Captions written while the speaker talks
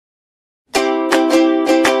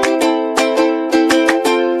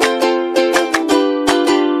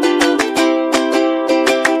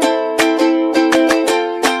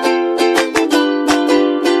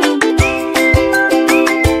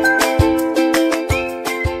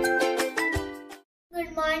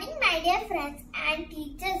my dear friends and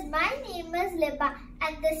teachers. My name is Liba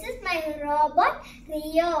and this is my robot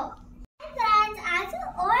Rio. Friends, as you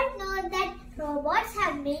all know that robots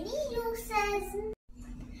have many uses.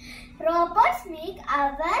 Robots make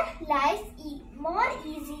our lives more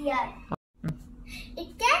easier.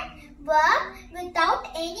 It can work without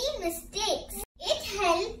any mistakes. It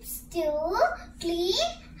helps to clean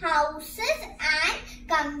houses and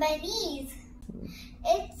companies.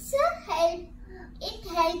 It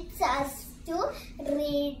helps us to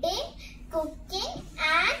reading, cooking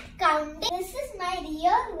and counting. This is my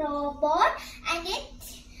real robot and it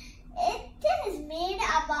is made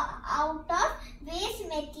out of waste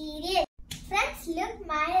material. Friends, look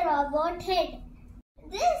my robot head.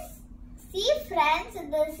 See friends,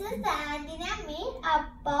 this is the antenna made up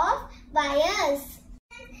of wires.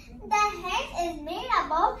 The head is made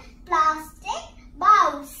up of plastic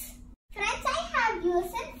balls. Friends, I have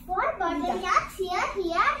used 4 bottle caps here.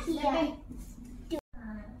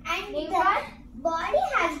 And the body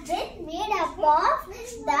has been made up of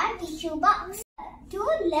the tissue box. 2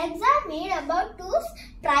 legs are made up of 2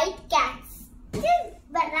 Sprite cans. It is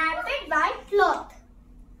wrapped by cloth.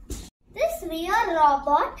 This real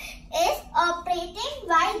robot is operating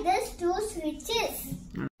by these 2 switches.